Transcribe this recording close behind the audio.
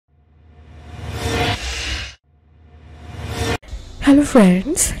Hello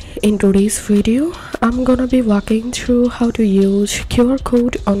friends, in today's video I'm gonna be walking through how to use QR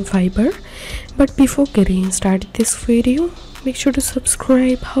code on Fiverr. But before getting started this video, make sure to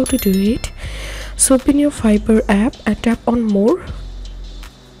subscribe. How to do it: so open your Fiverr app and tap on more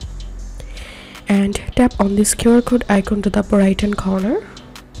and tap on this QR code icon to the upper right hand corner,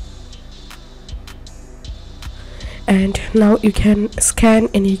 and now you can scan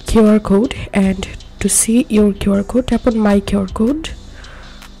any QR code. And to see your QR code, tap on my QR code,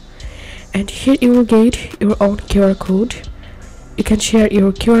 and here you will get your own QR code. You can share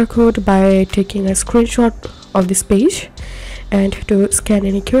your QR code by taking a screenshot of this page, and to scan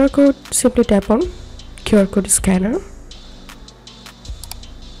any QR code, simply tap on QR code scanner.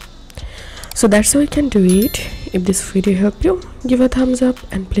 So that's how you can do it. If this video helped you, give a thumbs up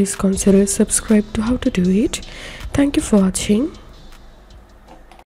and please consider subscribe to how to do it. Thank you for watching.